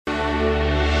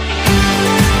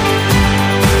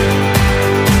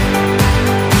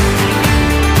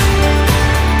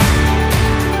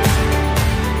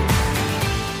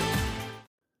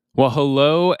Well,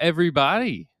 hello,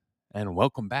 everybody, and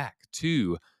welcome back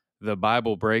to the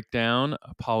Bible Breakdown.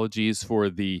 Apologies for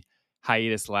the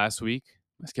hiatus last week.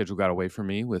 My schedule got away from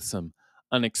me with some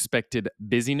unexpected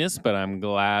busyness, but I'm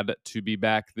glad to be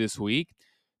back this week.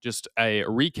 Just a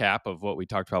recap of what we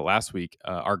talked about last week.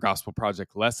 Our Gospel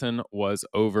Project lesson was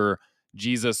over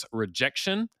Jesus'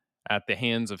 rejection at the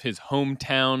hands of his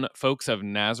hometown folks of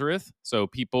Nazareth. So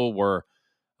people were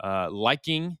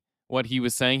liking what he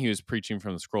was saying. He was preaching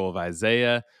from the scroll of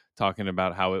Isaiah, talking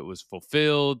about how it was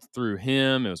fulfilled through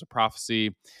him. It was a prophecy,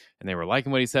 and they were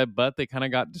liking what he said, but they kind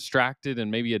of got distracted and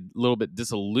maybe a little bit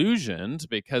disillusioned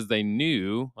because they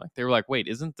knew, like, they were like, wait,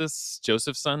 isn't this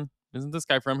Joseph's son? Isn't this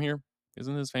guy from here?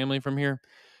 Isn't his family from here?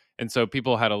 And so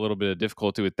people had a little bit of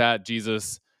difficulty with that.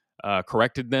 Jesus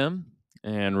corrected them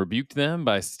and rebuked them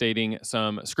by stating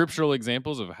some scriptural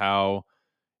examples of how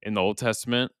in the Old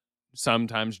Testament,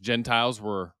 sometimes Gentiles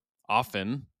were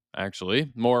often actually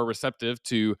more receptive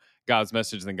to God's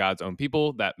message than God's own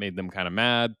people. That made them kind of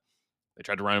mad. They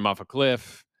tried to run him off a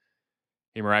cliff.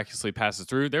 He miraculously passes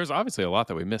through. There's obviously a lot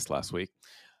that we missed last week.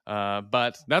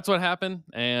 But that's what happened.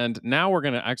 And now we're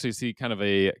going to actually see kind of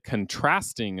a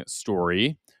contrasting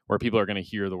story where people are going to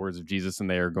hear the words of Jesus and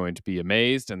they are going to be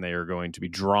amazed and they are going to be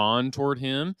drawn toward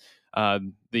him.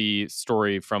 The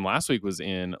story from last week was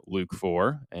in Luke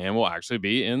 4 and will actually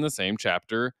be in the same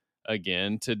chapter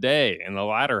again today in the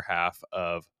latter half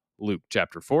of Luke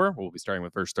chapter 4. We'll be starting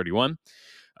with verse 31.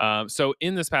 So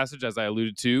in this passage, as I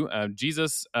alluded to,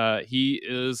 Jesus, he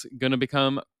is going to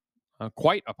become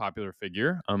quite a popular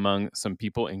figure among some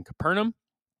people in Capernaum.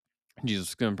 Jesus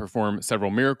is going to perform several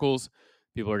miracles.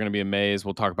 People are going to be amazed.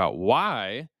 We'll talk about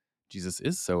why Jesus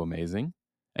is so amazing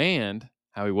and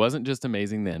how he wasn't just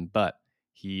amazing then, but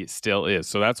he still is.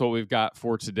 So that's what we've got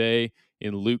for today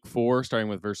in Luke 4, starting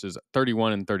with verses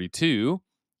 31 and 32.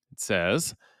 It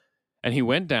says, "And he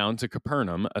went down to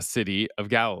Capernaum, a city of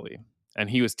Galilee. And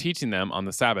he was teaching them on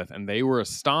the Sabbath, and they were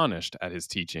astonished at his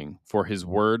teaching, for his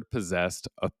word possessed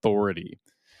authority."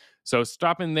 So,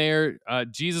 stopping there,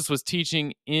 Jesus was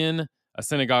teaching in a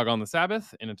synagogue on the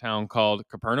Sabbath in a town called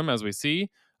Capernaum, as we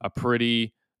see, a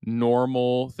pretty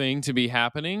normal thing to be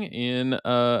happening in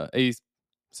a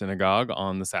synagogue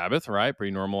on the Sabbath, right? Pretty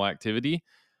normal activity.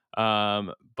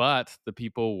 But the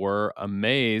people were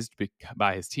amazed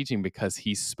by his teaching because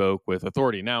he spoke with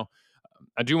authority. Now,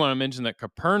 I do want to mention that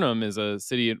Capernaum is a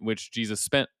city in which Jesus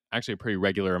spent actually a pretty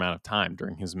regular amount of time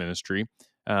during his ministry.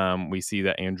 We see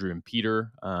that Andrew and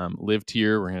Peter lived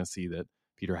here. We're going to see that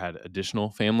Peter had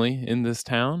additional family in this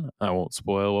town. I won't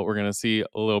spoil what we're going to see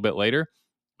a little bit later.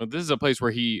 But this is a place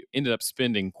where he ended up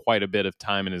spending quite a bit of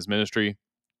time in his ministry.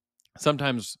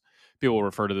 Sometimes people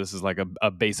refer to this as like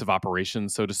a base of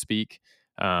operations, so to speak,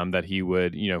 that he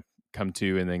would, come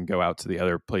to and then go out to the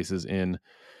other places in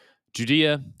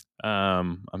Judea.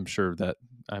 I'm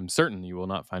certain you will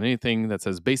not find anything that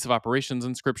says base of operations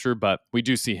in scripture, but we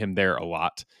do see him there a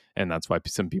lot. And that's why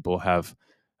some people have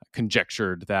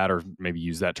conjectured that or maybe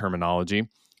use that terminology.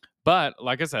 But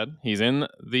like I said, he's in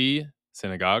the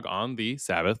synagogue on the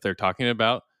Sabbath. They're talking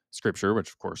about scripture, which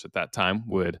of course at that time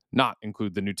would not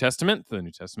include the New Testament. The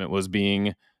New Testament was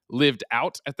being lived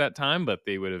out at that time, but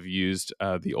they would have used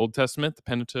the Old Testament, the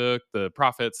Pentateuch, the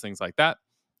prophets, things like that.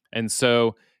 And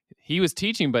so he was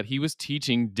teaching, but he was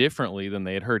teaching differently than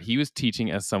they had heard. He was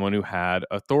teaching as someone who had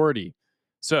authority.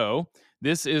 So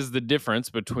this is the difference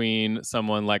between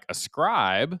someone like a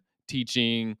scribe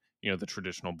teaching, the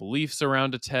traditional beliefs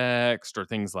around a text or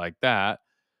things like that.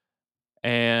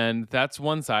 And that's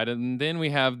one side. And then we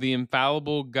have the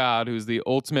infallible God, who's the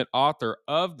ultimate author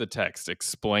of the text,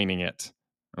 explaining it.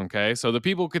 Okay. So the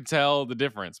people could tell the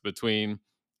difference between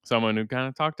someone who kind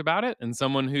of talked about it and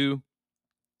someone who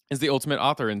is the ultimate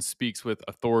author and speaks with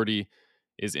authority,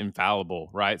 is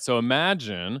infallible, right? So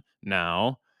imagine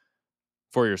now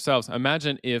for yourselves,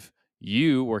 imagine if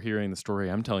you were hearing the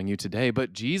story I'm telling you today,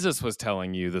 but Jesus was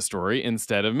telling you the story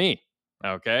instead of me.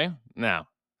 Okay. Now,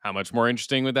 how much more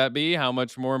interesting would that be? How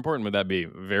much more important would that be?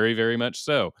 Very, very much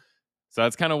so. So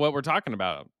that's kind of what we're talking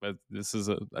about. But this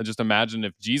is just imagine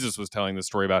if Jesus was telling the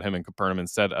story about him in Capernaum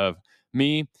instead of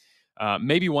me.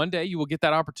 Maybe one day you will get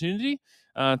that opportunity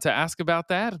to ask about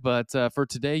that. But for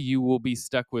today, you will be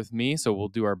stuck with me. So we'll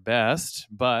do our best.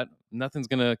 But nothing's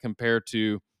going to compare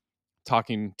to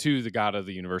talking to the God of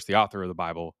the universe, the author of the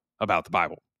Bible, about the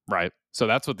Bible, right? So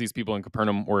that's what these people in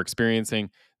Capernaum were experiencing.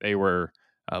 They were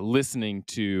listening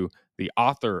to the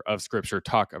author of Scripture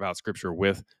talk about Scripture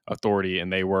with authority,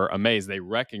 and they were amazed. They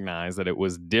recognized that it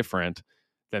was different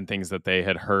than things that they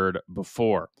had heard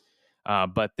before.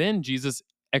 But then Jesus'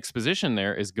 exposition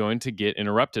there is going to get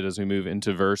interrupted as we move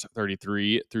into verse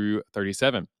 33 through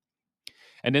 37.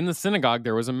 And in the synagogue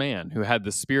there was a man who had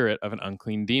the spirit of an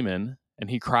unclean demon, and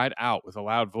he cried out with a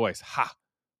loud voice, "Ha!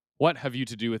 What have you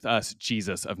to do with us,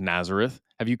 Jesus of Nazareth?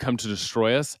 Have you come to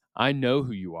destroy us? I know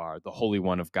who you are, the Holy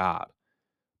One of God."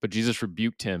 But Jesus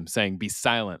rebuked him, saying, "Be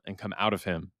silent and come out of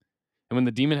him." And when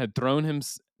the demon had thrown him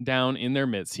down in their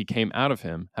midst, he came out of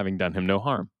him, having done him no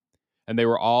harm. And they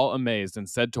were all amazed and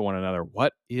said to one another,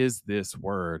 "What is this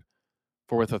word?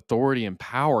 For with authority and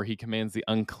power he commands the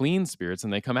unclean spirits,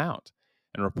 and they come out."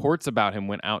 And reports about him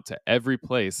went out to every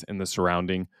place in the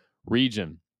surrounding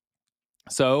region.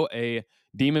 So a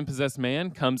demon possessed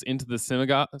man comes into the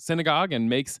synagogue and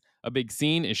makes a big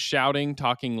scene, is shouting,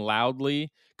 talking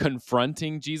loudly,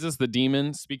 confronting Jesus. The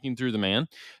demon, speaking through the man,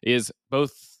 is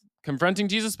both confronting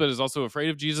Jesus, but is also afraid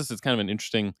of Jesus. It's kind of an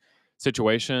interesting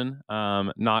situation,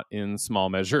 not in small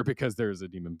measure because there's a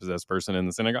demon possessed person in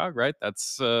the synagogue, right?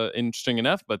 That's interesting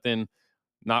enough. But then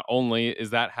not only is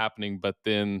that happening, but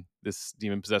then this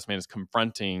demon possessed man is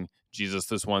confronting Jesus,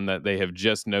 this one that they have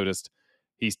just noticed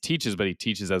he teaches, but he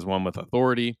teaches as one with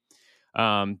authority.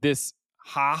 This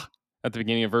ha at the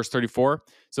beginning of verse 34.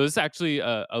 So this is actually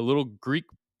a little Greek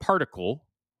particle,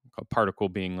 particle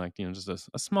being like, just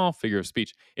a small figure of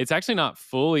speech. It's actually not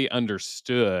fully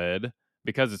understood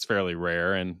because it's fairly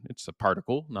rare and it's a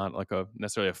particle, not like a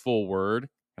necessarily a full word.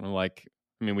 Kind of like,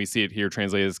 we see it here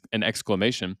translated as an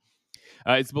exclamation.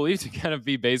 It's believed to kind of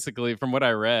be basically, from what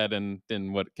I read and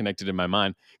what connected in my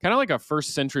mind, kind of like a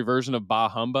first century version of Bah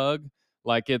Humbug.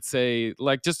 Like it's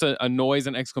just a noise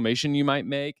and exclamation you might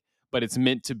make, but it's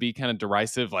meant to be kind of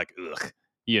derisive, like ugh,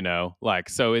 like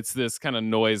so. It's this kind of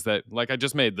noise that, like I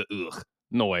just made the ugh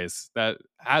noise that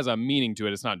has a meaning to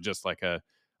it. It's not just like a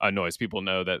noise. People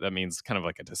know that means kind of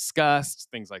like a disgust,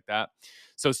 things like that.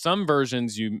 So some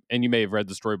versions you may have read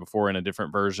the story before in a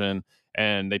different version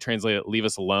and they translate it "leave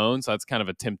us alone." So that's kind of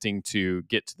attempting to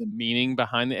get to the meaning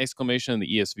behind the exclamation.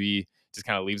 The ESV just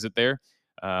kind of leaves it there,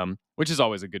 which is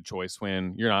always a good choice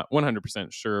when you're not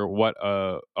 100% sure what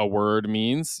a word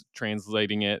means,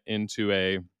 translating it into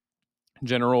a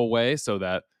general way so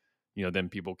that, then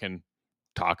people can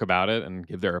talk about it and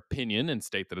give their opinion and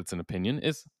state that it's an opinion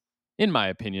is, in my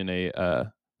opinion,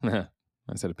 I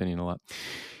said opinion a lot,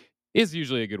 is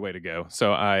usually a good way to go.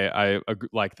 So I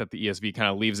like that the ESV kind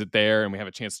of leaves it there, and we have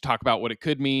a chance to talk about what it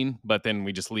could mean, but then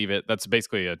we just leave it. That's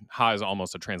basically ha is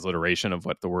almost a transliteration of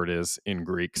what the word is in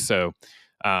Greek. So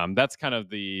that's kind of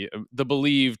the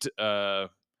believed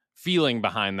feeling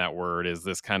behind that word is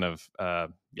this kind of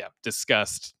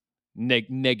disgust,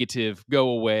 negative, go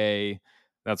away.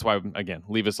 That's why, again,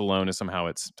 "leave us alone" is somehow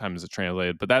it's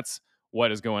translated, but that's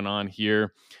what is going on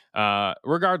here,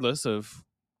 regardless of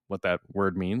what that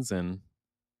word means and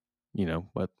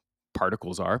what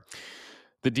particles are.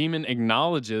 The demon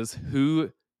acknowledges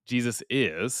who Jesus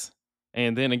is,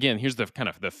 and then again, here's the kind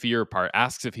of the fear part.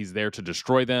 Asks if he's there to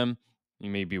destroy them. You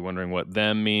may be wondering what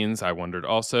 "them" means. I wondered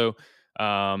also.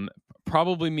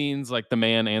 Probably means like the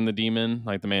man and the demon,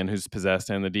 like the man who's possessed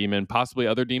and the demon, possibly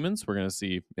other demons. We're going to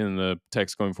see in the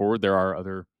text going forward there are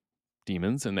other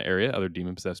demons in the area, other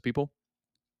demon possessed people.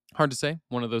 Hard to say.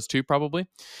 One of those two, probably.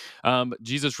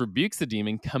 Jesus rebukes the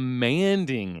demon,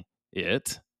 commanding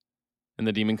it, and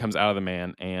the demon comes out of the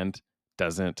man and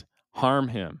doesn't harm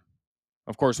him.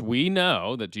 Of course, we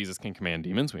know that Jesus can command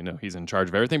demons. We know he's in charge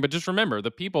of everything. But just remember,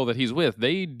 the people that he's with,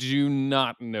 they do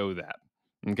not know that.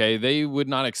 Okay? They would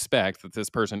not expect that this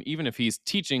person, even if he's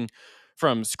teaching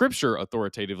from Scripture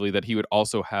authoritatively, that he would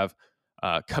also have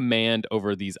command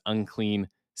over these unclean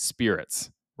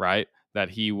spirits, right? That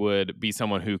he would be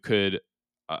someone who could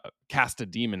cast a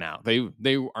demon out.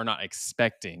 They are not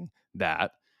expecting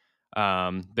that.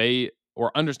 They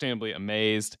were understandably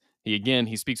amazed.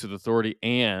 He speaks with authority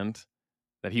and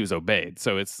that he was obeyed.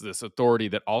 So it's this authority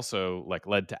that also like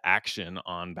led to action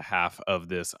on behalf of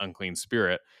this unclean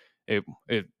spirit. It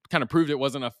kind of proved it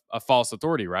wasn't a false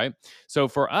authority, right? So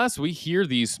for us, we hear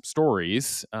these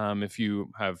stories. If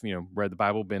you have read the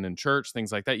Bible, been in church,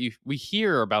 things like that, we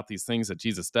hear about these things that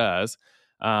Jesus does,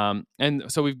 and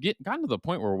so we've gotten to the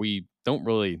point where we don't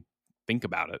really think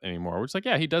about it anymore. We're just like,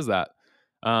 yeah, he does that.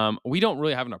 We don't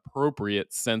really have an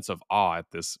appropriate sense of awe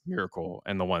at this miracle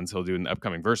and the ones he'll do in the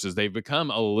upcoming verses. They've become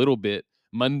a little bit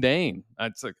mundane.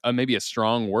 It's like maybe a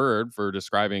strong word for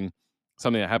describing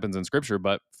something that happens in Scripture,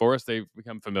 but for us, they've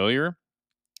become familiar.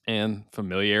 And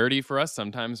familiarity for us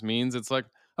sometimes means it's like,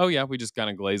 oh yeah, we just kind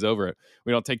of glaze over it.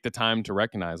 We don't take the time to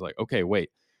recognize, like, okay, wait,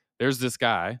 there's this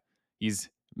guy. He's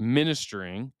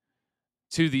ministering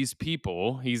to these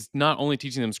people. He's not only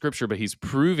teaching them Scripture, but he's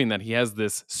proving that he has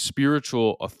this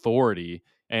spiritual authority.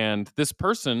 And this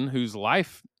person whose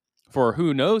life for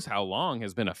who knows how long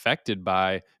has been affected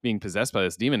by being possessed by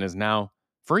this demon is now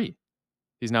free.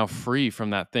 He's now free from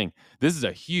that thing. This is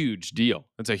a huge deal.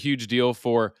 It's a huge deal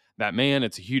for that man.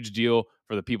 It's a huge deal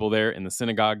for the people there in the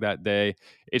synagogue that day.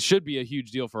 It should be a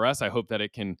huge deal for us. I hope that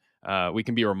we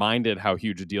can be reminded how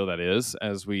huge a deal that is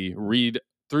as we read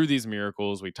through these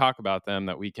miracles. We talk about them,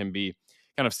 that we can be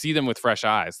kind of see them with fresh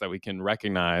eyes, that we can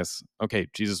recognize, okay,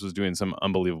 Jesus was doing some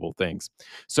unbelievable things.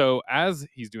 So as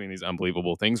he's doing these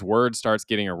unbelievable things, word starts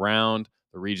getting around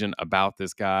the region about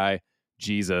this guy,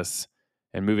 Jesus.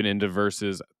 And moving into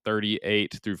verses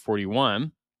 38 through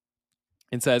 41,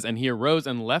 it says, "And he arose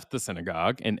and left the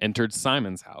synagogue and entered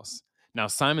Simon's house. Now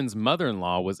Simon's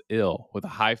mother-in-law was ill with a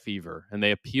high fever, and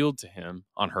they appealed to him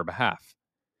on her behalf.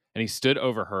 And he stood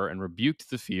over her and rebuked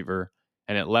the fever,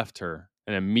 and it left her.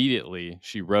 And immediately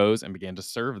she rose and began to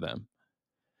serve them.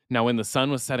 Now, when the sun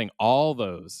was setting, all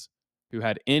those who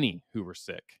had any who were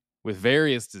sick with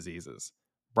various diseases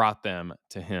brought them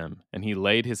to him, and he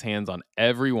laid his hands on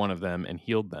every one of them and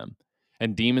healed them.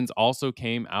 And demons also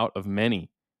came out of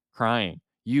many, crying,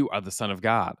 'You are the Son of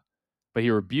God.' But he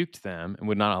rebuked them and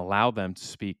would not allow them to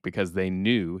speak because they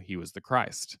knew he was the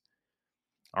Christ."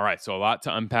 All right, so a lot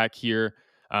to unpack here.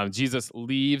 Jesus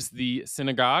leaves the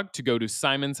synagogue to go to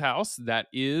Simon's house. That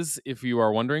is, if you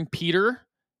are wondering, Peter.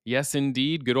 Yes,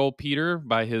 indeed, good old Peter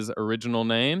by his original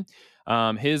name.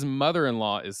 His mother in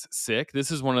law is sick.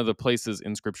 This is one of the places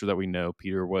in scripture that we know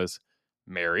Peter was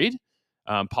married.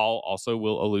 Paul also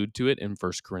will allude to it in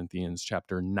 1 Corinthians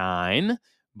chapter 9,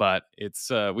 but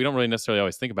we don't really necessarily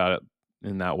always think about it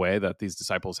in that way, that these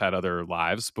disciples had other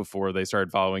lives before they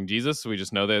started following Jesus. So we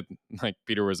just know that, like,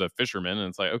 Peter was a fisherman, and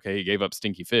it's like, okay, he gave up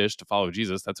stinky fish to follow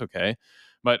Jesus. That's okay.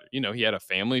 But, he had a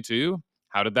family too.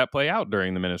 How did that play out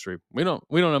during the ministry? We don't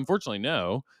unfortunately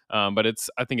know. But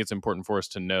I think it's important for us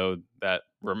to know that,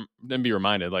 and be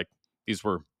reminded, like, these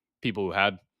were people who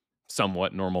had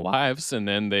somewhat normal lives, and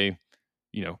then they,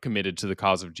 committed to the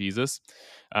cause of Jesus.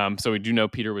 So we do know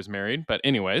Peter was married, but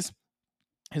anyways,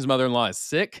 his mother-in-law is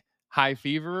sick. High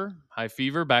fever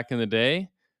back in the day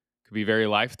could be very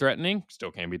life threatening.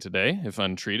 Still can be today if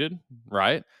untreated,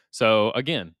 right? So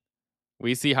again,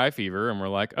 we see high fever and we're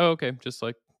like, oh, okay, just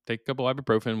like take a couple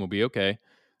ibuprofen, we'll be okay.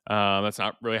 That's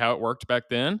not really how it worked back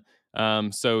then.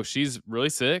 So she's really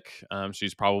sick.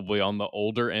 She's probably on the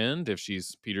older end if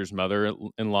she's Peter's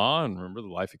mother-in-law. And remember, the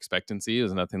life expectancy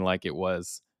is nothing like it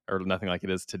was, or nothing like it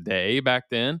is today back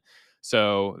then.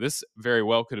 So this very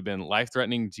well could have been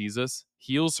life-threatening. Jesus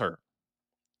heals her.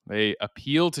 They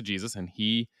appeal to Jesus and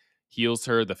he heals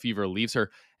her. The fever leaves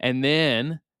her. And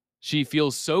then she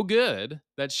feels so good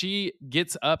that she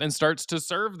gets up and starts to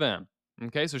serve them.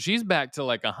 Okay, so she's back to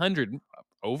like 100,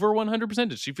 over 100%.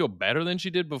 Did she feel better than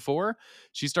she did before?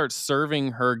 She starts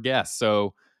serving her guests.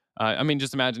 So,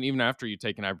 just imagine, even after you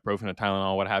take an ibuprofen, a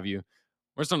Tylenol, what have you,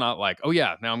 we're still not like, oh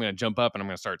yeah, now I'm going to jump up and I'm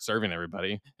going to start serving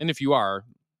everybody. And if you are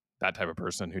that type of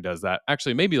person who does that,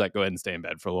 actually maybe like go ahead and stay in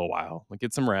bed for a little while, like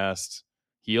get some rest,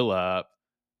 heal up.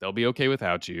 They'll be okay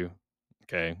without you.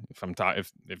 Okay,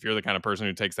 if you're the kind of person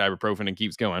who takes ibuprofen and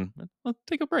keeps going, well,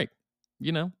 take a break.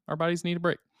 Our bodies need a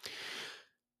break.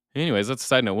 Anyways, that's a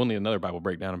side note. We'll need another Bible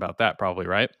breakdown about that probably,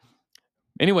 right?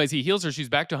 Anyways, he heals her. She's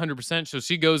back to 100%. So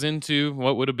she goes into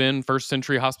what would have been first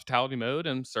century hospitality mode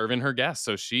and serving her guests.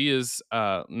 So she is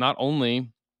not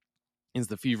only is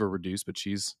the fever reduced, but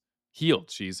she's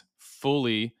healed. She's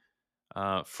fully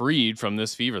freed from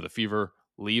this fever. The fever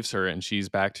leaves her and she's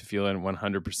back to feeling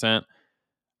 100%.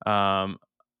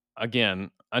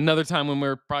 Again, another time when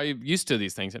we're probably used to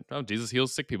these things. Oh, Jesus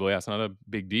heals sick people. Yeah, it's not a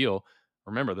big deal.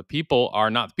 Remember, the people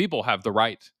have the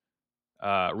right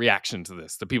reaction to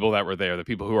this. The people that were there, the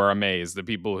people who are amazed, the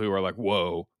people who are like,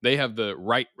 whoa, they have the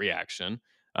right reaction.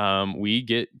 We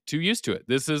get too used to it.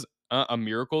 This is a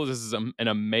miracle. This is an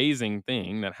amazing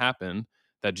thing that happened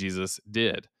that Jesus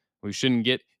did. We shouldn't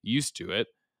get used to it.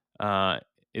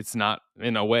 It's not,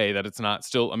 in a way, that it's not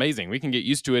still amazing. We can get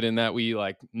used to it in that we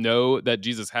like know that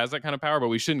Jesus has that kind of power, but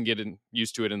we shouldn't get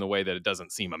used to it in the way that it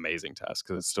doesn't seem amazing to us,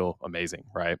 because it's still amazing,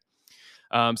 right?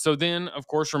 So then, of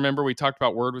course, remember we talked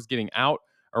about word was getting out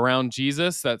around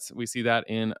Jesus. We see that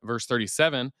in verse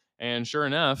 37. And sure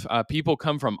enough, people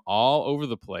come from all over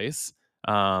the place.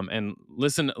 And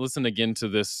listen again to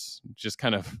this. This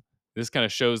kind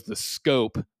of shows the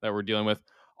scope that we're dealing with.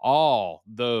 All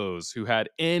those who had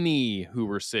any who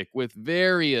were sick with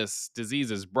various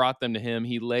diseases brought them to him.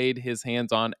 He laid his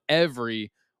hands on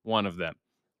every one of them.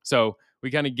 So we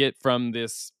kind of get from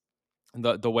this,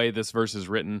 the way this verse is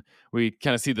written, we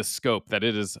kind of see the scope, that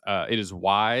it is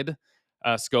wide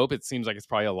scope. It seems like it's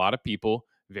probably a lot of people,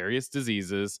 various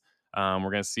diseases.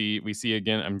 We see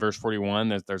again in verse 41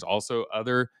 that there's also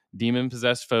other demon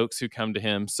possessed folks who come to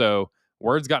him. So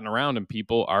word's gotten around and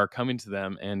people are coming to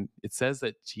them. And it says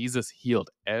that Jesus healed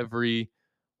every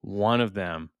one of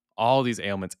them, all these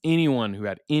ailments, anyone who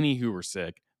had any who were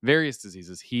sick, various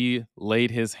diseases. He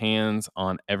laid his hands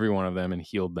on every one of them and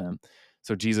healed them.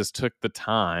 So Jesus took the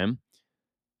time.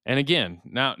 And again,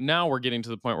 now we're getting to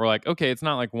the point where like, okay, it's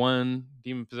not like one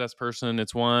demon possessed person,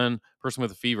 it's one person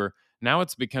with a fever. Now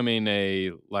it's becoming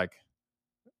a like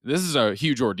this is a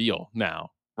huge ordeal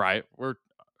now, right? We're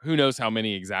who knows how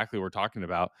many exactly we're talking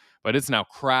about, but it's now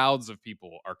crowds of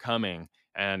people are coming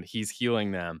and he's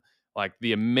healing them. Like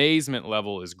the amazement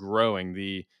level is growing.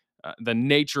 The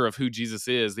nature of who Jesus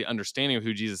is, the understanding of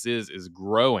who Jesus is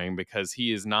growing because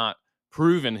he is not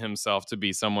proven himself to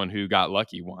be someone who got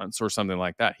lucky once or something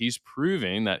like that. He's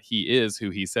proving that he is who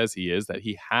he says he is, that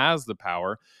he has the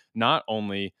power not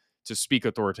only to speak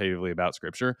authoritatively about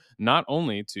scripture, not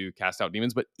only to cast out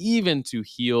demons, but even to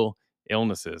heal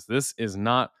illnesses. This is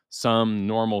not some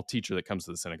normal teacher that comes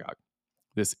to the synagogue.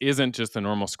 This isn't just a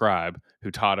normal scribe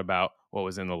who taught about what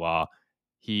was in the law.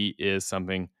 He is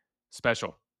something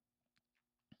special.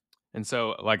 And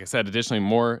so, like I said, additionally,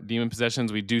 more demon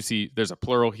possessions. We do see there's a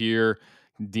plural here.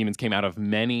 Demons came out of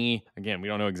many. Again, we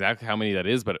don't know exactly how many that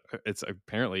is, but it's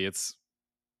apparently it's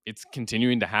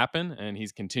continuing to happen, and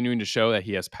he's continuing to show that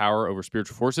he has power over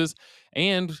spiritual forces.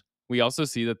 And we also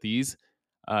see that these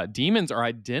demons are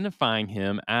identifying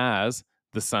him as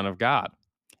the Son of God.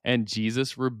 And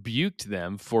Jesus rebuked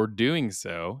them for doing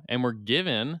so and were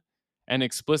given an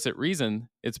explicit reason.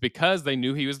 It's because they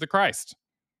knew he was the Christ.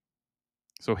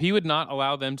 So he would not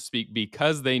allow them to speak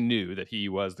because they knew that he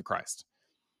was the Christ.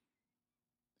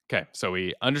 Okay, so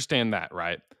we understand that,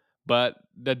 right? But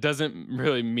that doesn't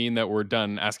really mean that we're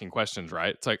done asking questions,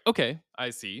 right? It's like, okay,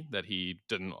 I see that he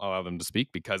didn't allow them to speak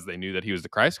because they knew that he was the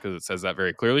Christ, because it says that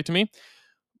very clearly to me.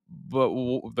 But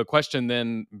the question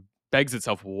then begs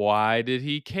itself, why did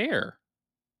he care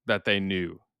that they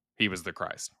knew he was the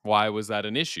Christ? Why was that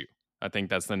an issue? I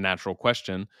think that's the natural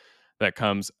question that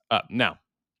comes up. Now,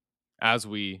 as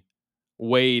we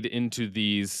wade into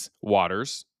these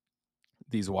waters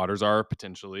are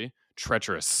potentially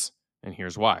treacherous. And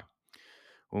here's why.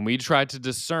 When we try to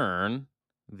discern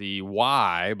the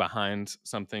why behind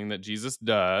something that Jesus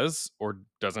does or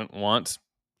doesn't want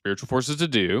spiritual forces to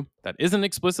do that isn't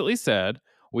explicitly said,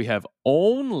 we have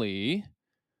only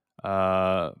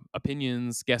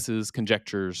opinions, guesses,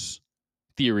 conjectures,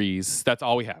 theories. That's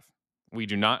all we have. We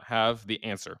do not have the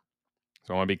answer.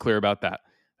 So I want to be clear about that.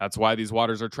 That's why these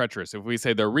waters are treacherous. If we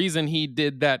say the reason he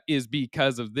did that is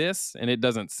because of this, and it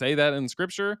doesn't say that in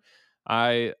scripture,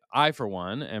 I for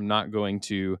one am not going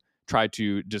to try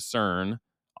to discern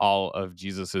all of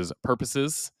Jesus's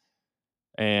purposes,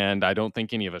 and I don't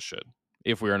think any of us should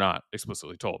if we are not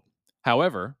explicitly told.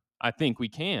 However, I think we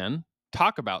can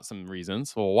talk about some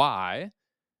reasons for why,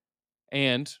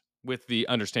 and with the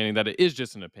understanding that it is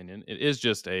just an opinion, it is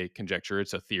just a conjecture,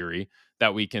 it's a theory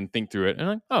that we can think through it and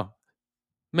like, oh,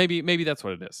 maybe that's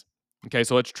what it is. Okay,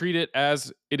 so let's treat it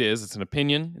as it is. It's an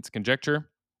opinion, it's a conjecture.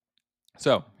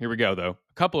 So here we go, though.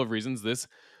 A couple of reasons this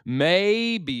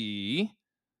may be,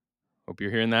 hope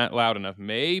you're hearing that loud enough,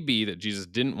 may be that Jesus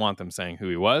didn't want them saying who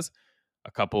he was.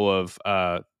 A couple of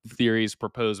theories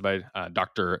proposed by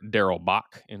Dr. Darrell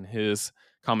Bock in his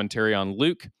commentary on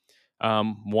Luke.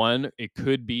 One, it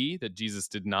could be that Jesus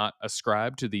did not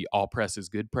ascribe to the all press is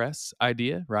good press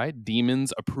idea, right?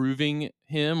 Demons approving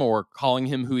him or calling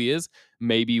him who he is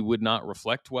maybe would not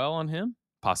reflect well on him.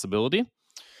 Possibility.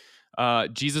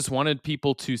 Jesus wanted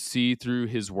people to see through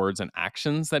his words and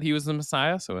actions that he was the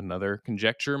Messiah. So another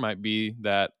conjecture might be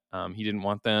that he didn't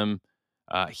want them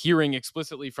hearing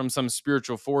explicitly from some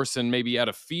spiritual force and maybe out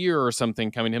of fear or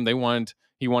something coming to him.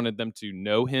 He wanted them to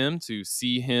know him, to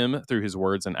see him through his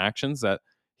words and actions, that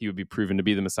he would be proven to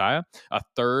be the Messiah. A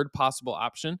third possible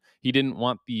option, he didn't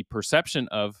want the perception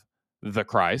of the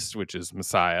Christ, which is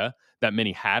Messiah, that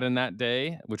many had in that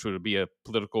day, which would be a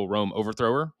political Rome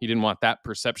overthrower. He didn't want that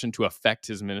perception to affect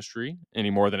his ministry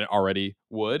any more than it already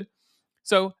would.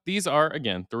 So these are,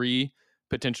 again, three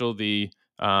potential,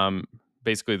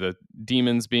 basically the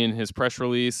demons being his press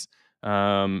release.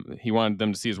 He wanted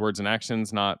them to see his words and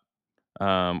actions, not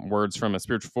words from a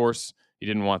spiritual force. He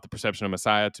didn't want the perception of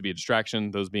Messiah to be a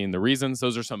distraction. Those being the reasons.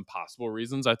 Those are some possible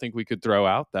reasons I think we could throw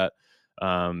out that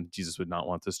Jesus would not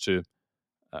want this to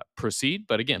proceed.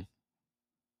 But again,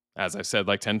 as I've said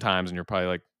like 10 times, and you're probably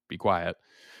like, be quiet.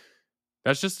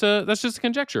 That's just a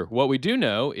conjecture. What we do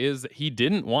know is that he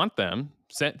didn't want them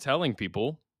telling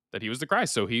people that he was the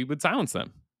Christ, so he would silence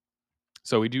them.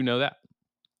 So we do know that.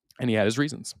 And he had his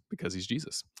reasons because he's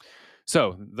Jesus.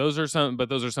 So those are some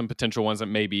potential ones that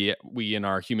maybe we in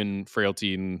our human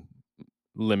frailty and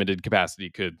limited capacity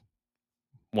could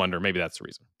wonder maybe that's the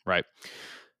reason, right?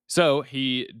 So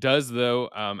he does, though,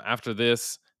 after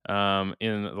this,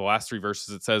 in the last three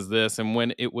verses, it says this: And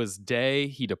when it was day,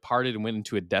 he departed and went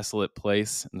into a desolate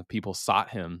place, and the people sought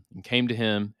him and came to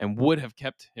him and would have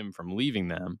kept him from leaving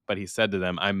them. But he said to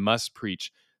them, I must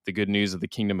preach the good news of the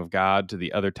kingdom of God to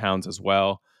the other towns as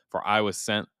well, for I was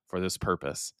sent for this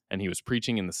purpose. And he was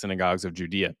preaching in the synagogues of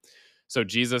Judea. So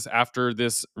Jesus, after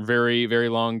this very, very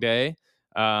long day,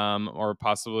 or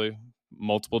possibly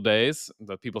multiple days,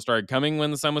 the people started coming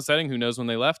when the sun was setting. Who knows when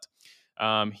they left?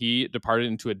 He departed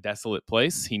into a desolate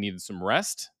place. He needed some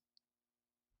rest.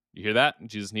 You hear that?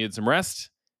 Jesus needed some rest.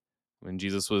 When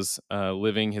Jesus was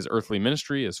living his earthly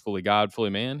ministry as fully God, fully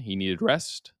man, he needed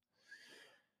rest.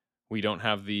 We don't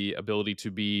have the ability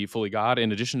to be fully God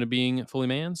in addition to being fully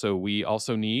man. So we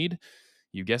also need,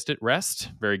 you guessed it,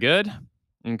 rest. Very good.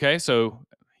 Okay, so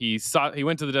he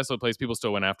went to the desolate place. People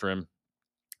still went after him.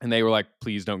 And they were like,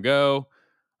 please don't go.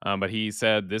 But he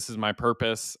said, this is my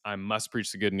purpose. I must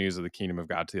preach the good news of the kingdom of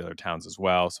God to the other towns as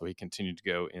well. So he continued to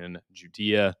go in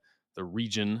Judea, the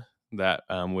region that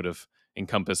would have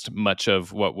encompassed much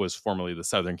of what was formerly the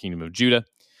southern kingdom of Judah.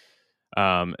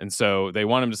 And so they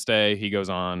want him to stay. He goes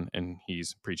on and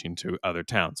he's preaching to other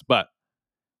towns. But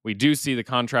we do see the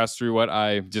contrast through what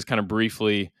I just kind of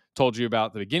briefly told you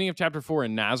about the beginning of chapter 4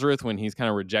 in Nazareth, when he's kind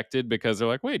of rejected because they're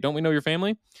like, wait, don't we know your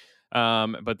family?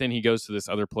 But then he goes to this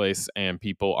other place and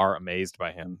people are amazed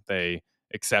by him. They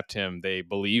accept him. They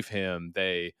believe him.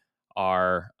 They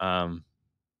are,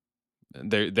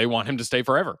 they want him to stay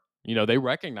forever. You know, they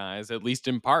recognize, at least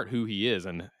in part, who he is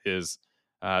and his,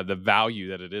 the value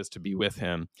that it is to be with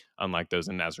him, unlike those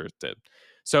in Nazareth did.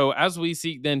 So as we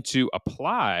seek then to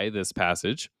apply this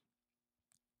passage,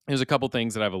 there's a couple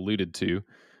things that I've alluded to.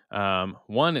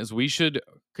 One is we should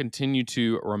continue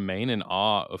to remain in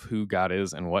awe of who God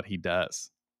is and what he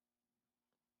does.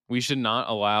 We should not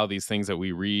allow these things that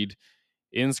we read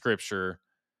in scripture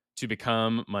to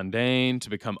become mundane, to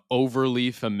become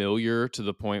overly familiar to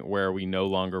the point where we no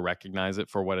longer recognize it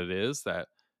for what it is, that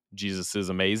Jesus is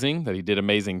amazing, that he did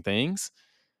amazing things,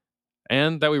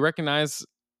 and that we recognize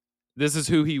this is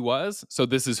who he was, so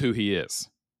this is who he is.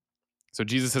 So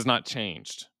Jesus has not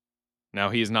changed. Now,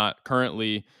 he is not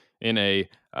currently in a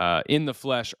in the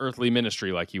flesh earthly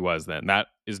ministry like he was then. That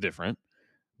is different.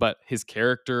 But his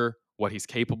character, what he's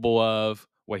capable of,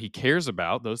 what he cares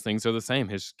about, those things are the same.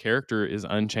 His character is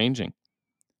unchanging.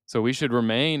 So we should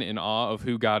remain in awe of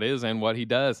who God is and what he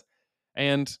does.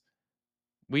 And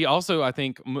we also, I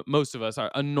think, most of us are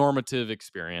a normative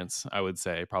experience, I would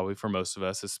say, probably for most of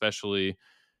us, especially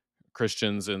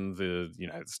Christians in the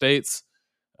United States,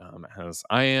 as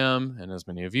I am, and as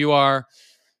many of you are.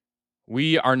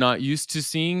 We are not used to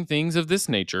seeing things of this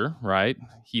nature, right?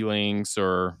 Healings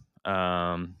or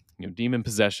demon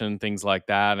possession, things like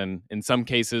that. And in some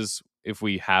cases, if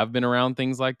we have been around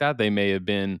things like that, they may have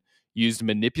been used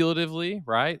manipulatively,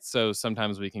 right? So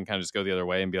sometimes we can kind of just go the other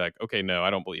way and be like, okay, no, I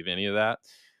don't believe any of that.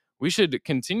 We should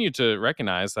continue to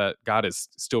recognize that God is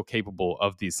still capable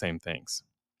of these same things,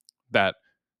 that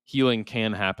healing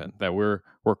can happen, that we're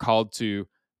called to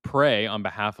pray on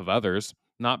behalf of others,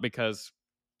 not because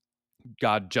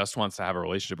God just wants to have a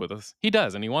relationship with us. He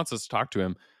does, and he wants us to talk to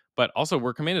him. But also,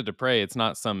 we're commanded to pray. It's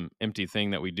not some empty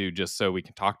thing that we do just so we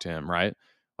can talk to him, right?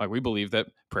 Like, we believe that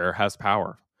prayer has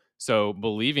power. So,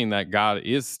 believing that God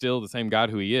is still the same God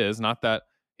who he is, not that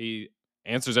he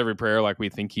answers every prayer like we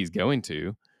think he's going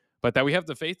to, but that we have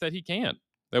the faith that he can,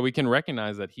 that we can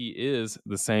recognize that he is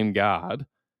the same God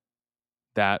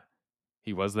that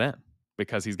he was then,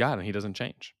 because he's God and he doesn't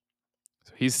change.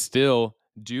 So he's still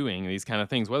doing these kind of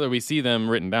things, whether we see them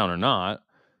written down or not,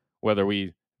 whether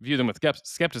we view them with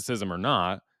skepticism or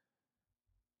not.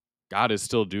 God is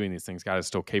still doing these things. God is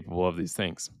still capable of these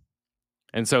things.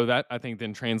 And so that, I think,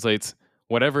 then translates,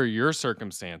 whatever your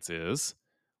circumstance is,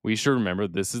 we should remember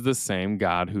this is the same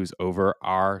God who's over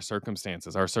our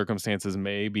circumstances. Our circumstances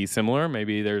may be similar.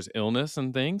 Maybe there's illness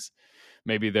and things.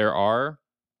 Maybe there are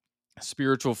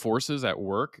spiritual forces at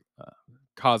work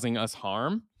causing us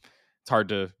harm. It's hard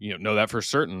to know that for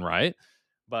certain, right?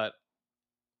 But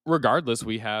regardless,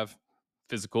 we have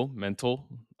physical, mental,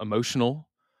 emotional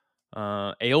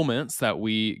ailments that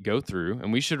we go through,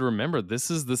 and we should remember this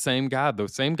is the same God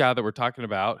that we're talking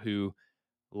about, who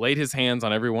laid his hands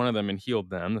on every one of them and healed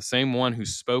them, the same one who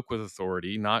spoke with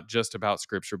authority, not just about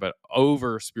scripture, but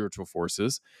over spiritual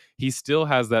forces. He still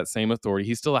has that same authority.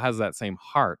 He still has that same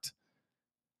heart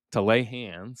to lay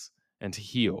hands and to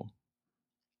heal.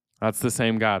 That's the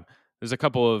same God. There's a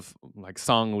couple of like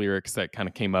song lyrics that kind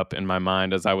of came up in my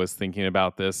mind as I was thinking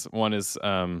about this. One is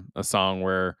a song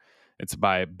where It's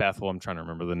by Bethel. I'm trying to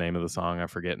remember the name of the song. I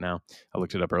forget now. I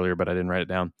looked it up earlier, but I didn't write it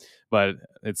down. But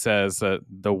it says that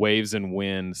the waves and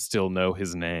wind still know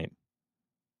his name,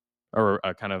 or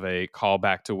a kind of a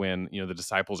callback to when, the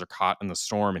disciples are caught in the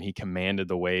storm and he commanded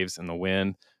the waves and the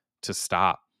wind to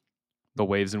stop. The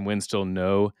waves and wind still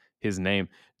know his name.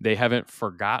 They haven't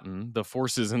forgotten the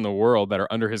forces in the world that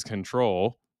are under his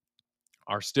control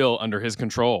are still under his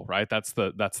control, right? That's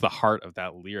the heart of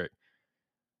that lyric.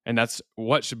 And that's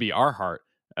what should be our heart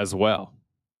as well.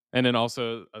 And then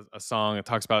also a song that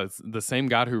talks about it's the same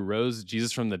God who rose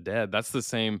Jesus from the dead. That's the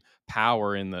same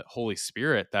power in the Holy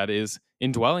Spirit that is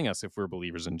indwelling us if we're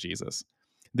believers in Jesus.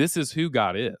 This is who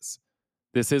God is.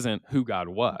 This isn't who God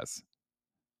was.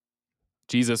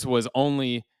 Jesus was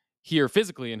only here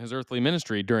physically in his earthly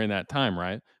ministry during that time,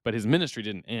 right? But his ministry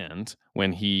didn't end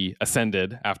when he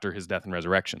ascended after his death and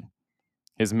resurrection.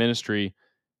 His ministry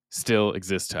still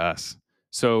exists to us.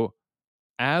 So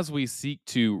as we seek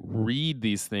to read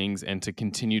these things and to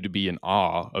continue to be in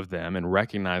awe of them and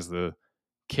recognize the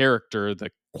character, the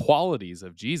qualities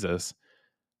of Jesus,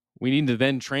 we need to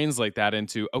then translate that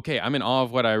into, okay, I'm in awe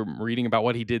of what I'm reading about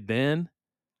what he did then.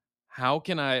 How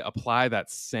can I apply that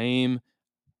same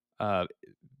uh,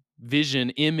 vision,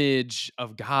 image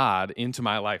of God into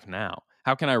my life now?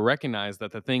 How can I recognize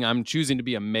that the thing I'm choosing to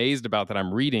be amazed about that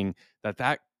I'm reading,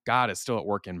 that God is still at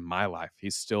work in my life?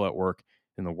 He's still at work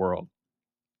in the world.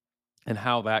 And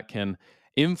how that can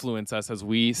influence us as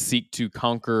we seek to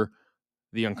conquer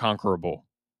the unconquerable,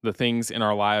 the things in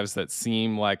our lives that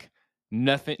seem like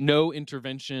nothing, no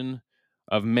intervention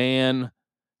of man.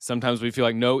 Sometimes we feel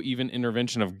like no even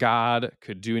intervention of God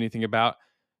could do anything about,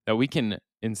 that we can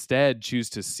instead choose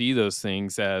to see those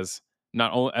things as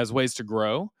not only as ways to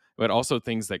grow, but also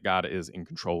things that God is in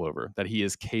control over, that he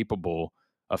is capable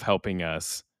of helping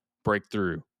us break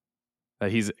through,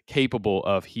 that he's capable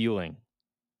of healing,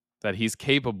 that he's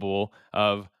capable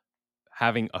of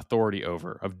having authority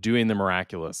over, of doing the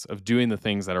miraculous, of doing the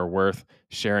things that are worth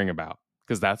sharing about,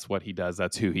 because that's what he does.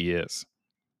 That's who he is.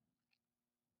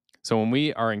 So when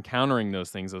we are encountering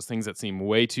those things that seem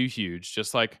way too huge,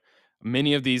 just like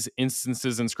many of these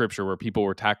instances in scripture where people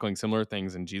were tackling similar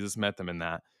things and Jesus met them in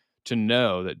that, to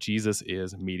know that Jesus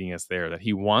is meeting us there, that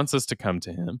he wants us to come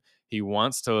to him. He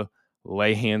wants to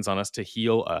lay hands on us to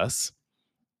heal us.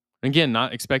 Again,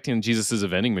 not expecting Jesus is a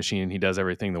vending machine and he does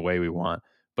everything the way we want,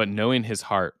 but knowing his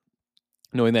heart,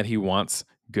 knowing that he wants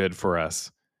good for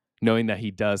us, knowing that he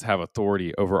does have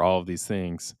authority over all of these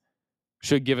things,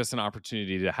 should give us an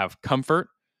opportunity to have comfort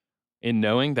in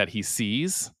knowing that he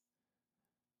sees,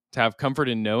 to have comfort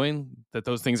in knowing that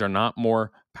those things are not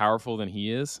more powerful than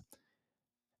he is,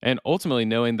 and ultimately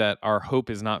knowing that our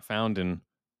hope is not found in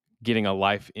getting a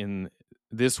life in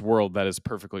this world that is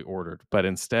perfectly ordered, but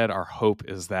instead our hope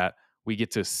is that we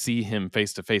get to see him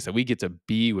face to face, that we get to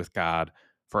be with God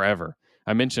forever.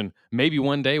 I mentioned maybe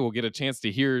one day we'll get a chance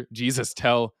to hear Jesus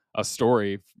tell a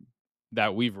story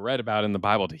that we've read about in the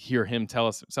Bible, to hear him tell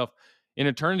us himself. In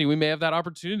eternity, we may have that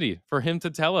opportunity for him to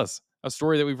tell us a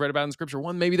story that we've read about in scripture,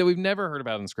 one maybe that we've never heard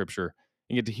about in scripture,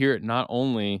 and get to hear it not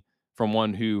only from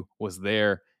one who was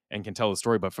there and can tell the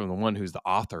story, but from the one who's the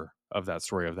author of that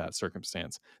story, of that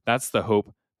circumstance. That's the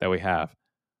hope that we have.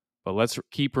 But let's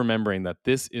keep remembering that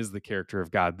this is the character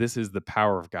of God. This is the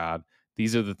power of God.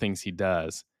 These are the things he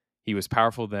does. He was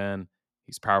powerful then.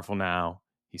 He's powerful now.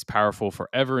 He's powerful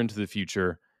forever into the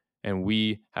future. And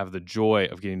we have the joy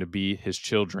of getting to be his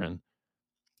children.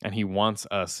 And he wants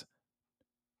us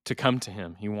to come to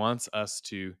him. He wants us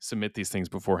to submit these things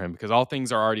before him, because all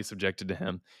things are already subjected to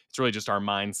him. It's really just our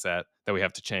mindset that we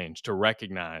have to change, to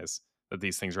recognize that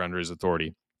these things are under his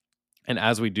authority. And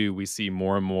as we do, we see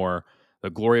more and more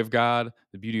the glory of God,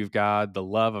 the beauty of God, the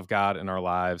love of God in our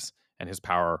lives, and his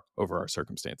power over our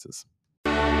circumstances.